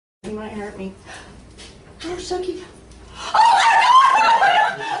He might hurt me. Oh, Shucky. Oh my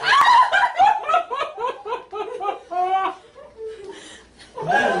God!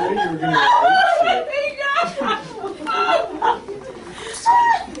 I knew you were gonna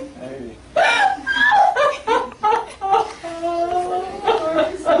Hey.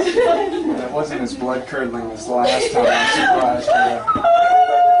 That wasn't as blood curdling as the last time. I'm surprised for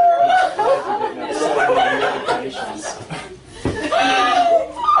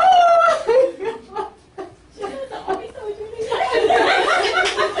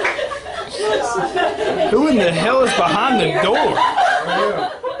Who in the hell is behind the door?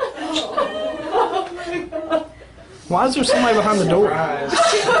 Why is there somebody behind the door?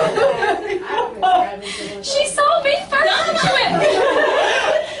 She saw me first.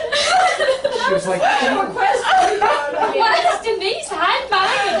 She was like, Why is Denise hiding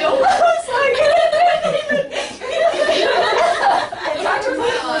behind the door?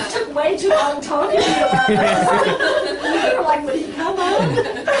 It took way too long talking to you about this. You were like, would he come up?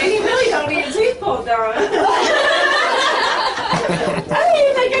 And he really don't need his teeth pulled down. I didn't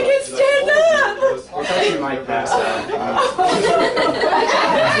even think I could stand up. I thought you might pass out.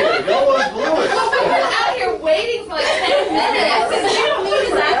 I've been out here waiting for like 10 minutes. She don't need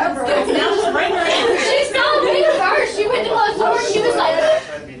his acting skills now. Just bring her in. She saw me first. She went to close the door. She was like,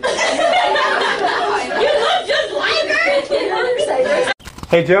 you look just like her.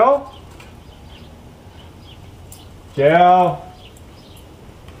 Hey, Joe? Joe?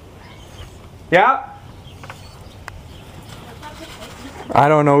 Yeah? I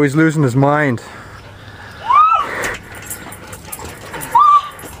don't know, he's losing his mind.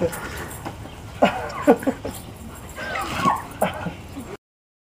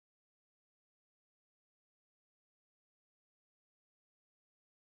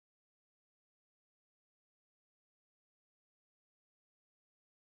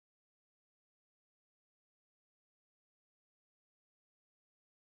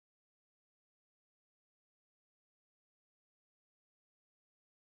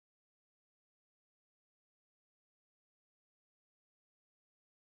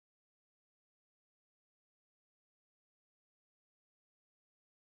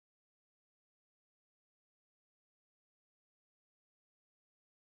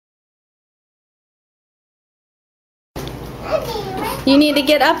 you need to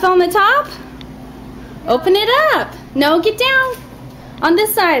get up on the top? Open it up. No, get down. On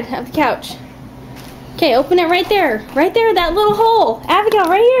this side of the couch. Okay, open it right there. Right there, that little hole. Abigail,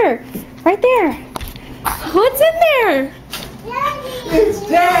 right here. Right there. What's in there? It's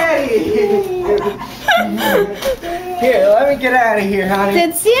Daddy! Here, let me get out of here, honey.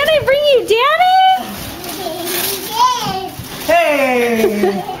 Did Santa bring you Daddy?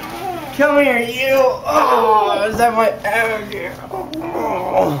 Hey! Come here, you! Oh, is that my Abigail?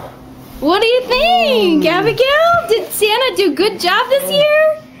 Oh. What do you think, Abigail? Did Santa do a good job this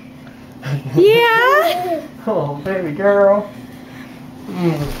year? Yeah? Oh, baby girl.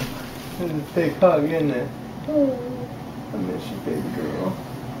 It's a big hug, isn't it? I miss you, baby girl.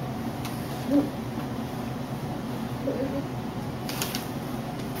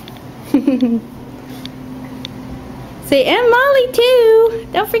 Say, and Molly too.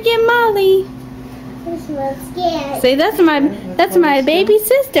 Don't forget Molly. Say, that's my baby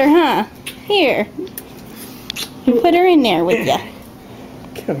sister, huh? Here. You put her in there with ya.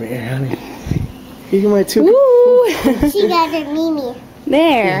 Come here, honey. You got my two. Woo! She got her Mimi.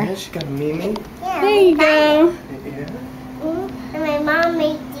 There. Yeah, she got a Mimi. Yeah, There you go. Yeah. And my mom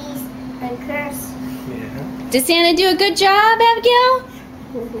made these on curse. Yeah. Did Santa do a good job, Abigail?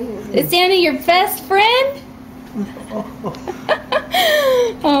 Is Santa your best friend?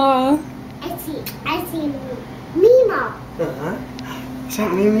 Oh. I see Mima. Uh-huh. Is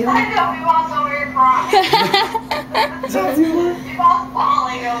that Mimi? I know, we walked over here crying. Is that Mimi? We all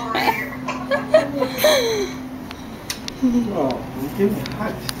falling over here. Oh, give me a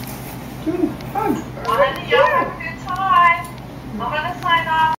hug. Give me a hug. Honey, y'all have a good time. I'm gonna sign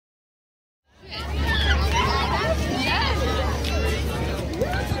off.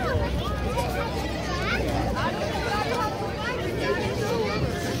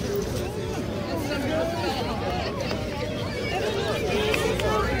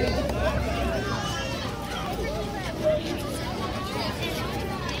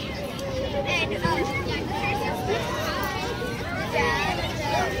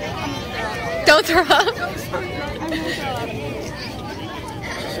 Don't throw up.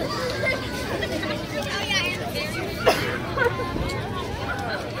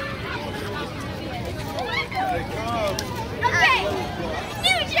 Okay,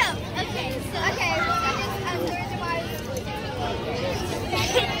 new joke. Okay, so where's the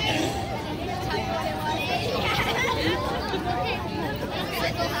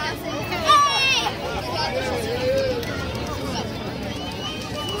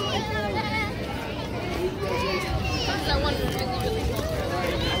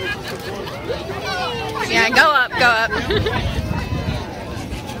go up.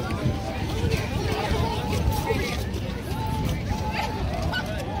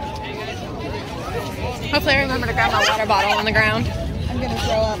 Hopefully I remember to grab my water bottle on the ground. I'm gonna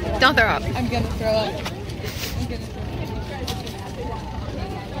throw up. Don't throw up. I'm gonna throw up.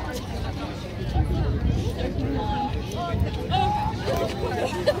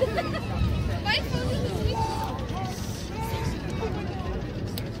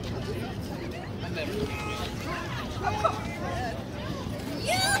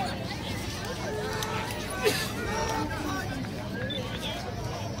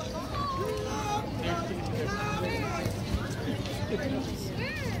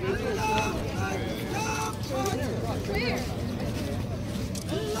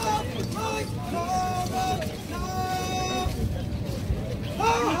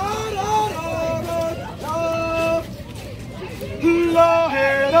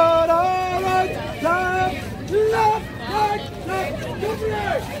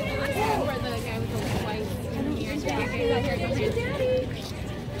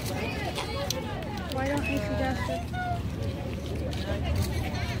 Why don't you suggest it?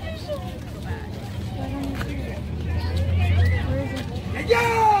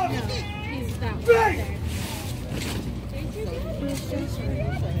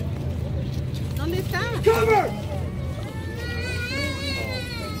 ¿Dónde está? Cover!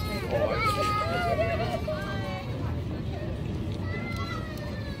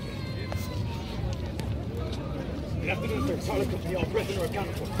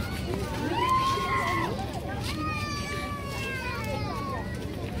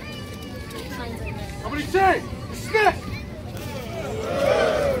 Somebody say, sniff!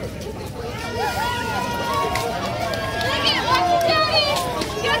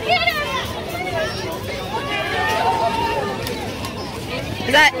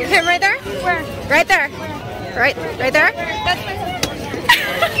 Is that him right there? Where? Right there. Right there? That's my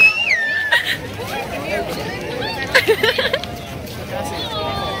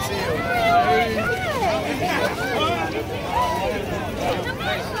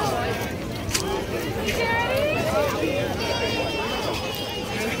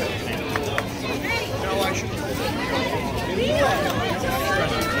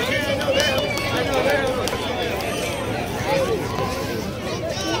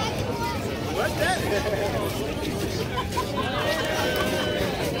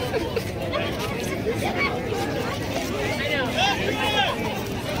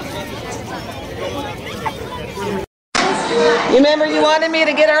You remember you wanted me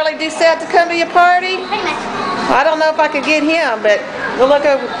to get Early Doucette to come to your party? I don't know if I could get him, but we'll look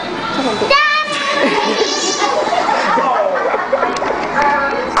over. Come on.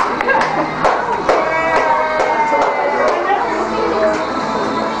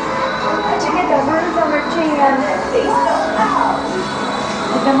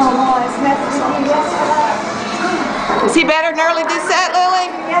 Is he better than Early Doucette, Lily?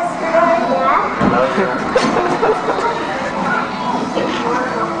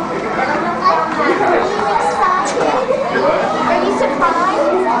 Are you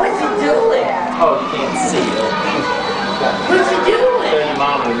surprised? What's he doing? Oh, you can't see it. What's he doing? Tell your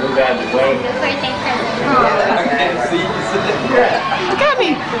mom to move out of the way. Birthday present. I can't see you. Look at me.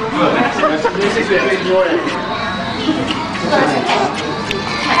 This is a big one.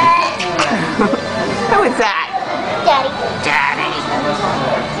 Who is that? Daddy. Daddy.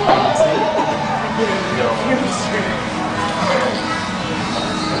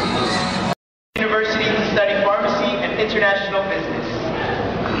 University to study pharmacy and international business.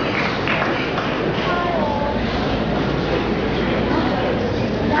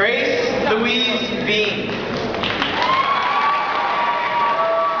 Grace Louise Bean.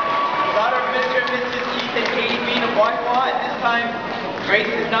 Daughter of Mr. and Mrs. Keith and Katie Bean of Waikwa. At this time, Grace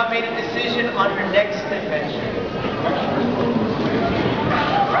has not made a decision on her next adventure.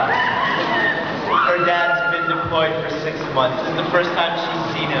 Her dad's been deployed for 6 months. This is the first time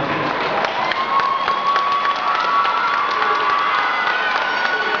she's seen him.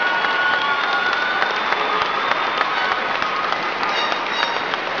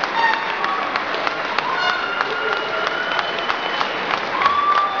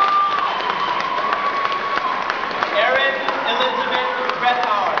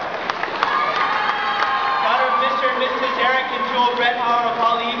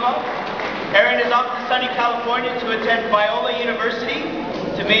 Erin is off to sunny California to attend Biola University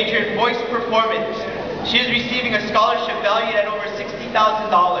to major in voice performance. She is receiving a scholarship valued at over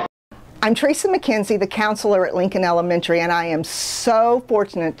 $60,000. I'm Teresa McKenzie, the counselor at Lincoln Elementary, and I am so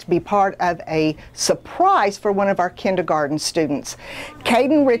fortunate to be part of a surprise for one of our kindergarten students.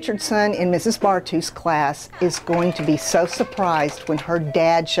 Caden Richardson in Mrs. Bartu's class is going to be so surprised when her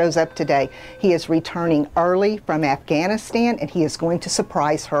dad shows up today. He is returning early from Afghanistan, and he is going to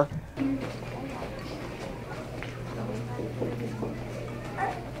surprise her.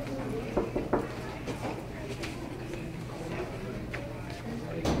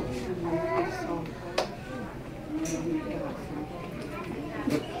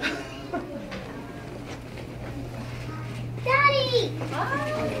 Daddy!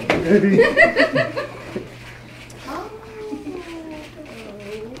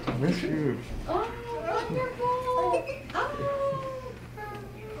 Miss you. Oh,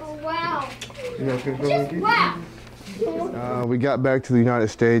 wow. Just wow. We got back to the United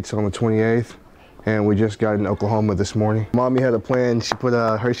States on the 28th, and we just got in Oklahoma this morning. Mommy had a plan. She put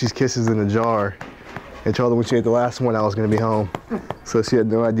Hershey's Kisses in a jar and told her when she ate the last one I was going to be home. So she had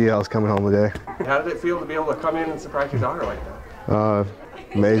no idea I was coming home today. How did it feel to be able to come in and surprise your daughter like that?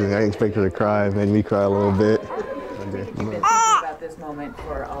 Amazing. I didn't expect her to cry. It made me cry a little bit. You've been thinking about this moment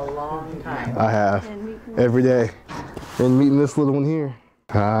for a long time. I have. Every day. And meeting this little one here.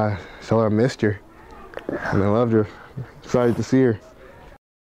 I told her I missed her. And I loved her. Excited to see her.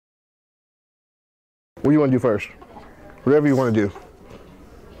 What do you want to do first? Whatever you want to do.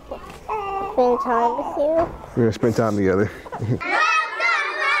 Spend time with you. We're going to spend time together.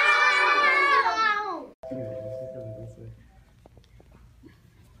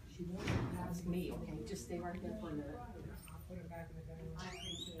 Just stay right there for a minute. I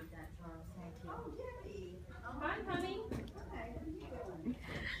appreciate that, Charles. Thank you. Hi, honey.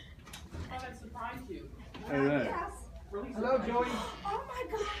 Oh, that surprised you. Yes. Hello, Joey. Oh my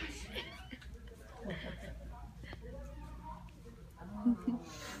gosh.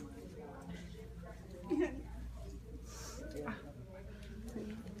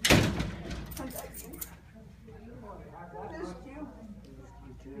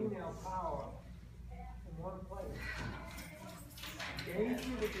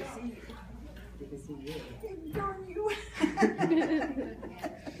 Darn you.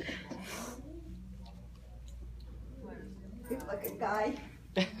 Look like a guy.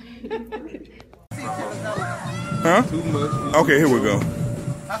 Huh? Okay, here we go.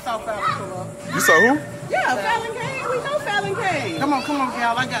 I saw Fallon pull up. You saw who? Yeah, Fallon came. We know Fallon came. Come on,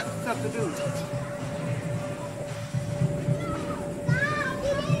 y'all. I got stuff to do.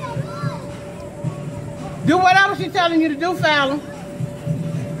 Do whatever she's telling you to do, Fallon.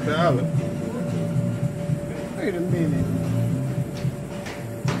 Fallon. Wait a minute.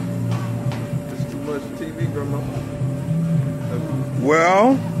 It's too much TV, Grandma.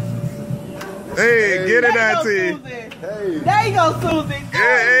 Well. Hey, get it, Auntie. Hey. There you go, Susie.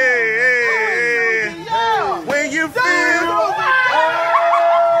 Hey. When you feel.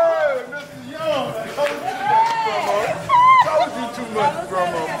 Mrs. Young. Told you too much,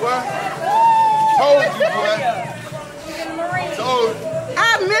 Grandma. What? Told you, boy. Told you. I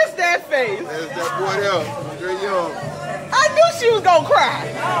missed that face. There's that boy there. Very young. I knew she was gonna cry.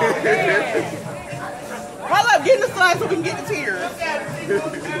 Hold up, get in the sun so we can get the tears.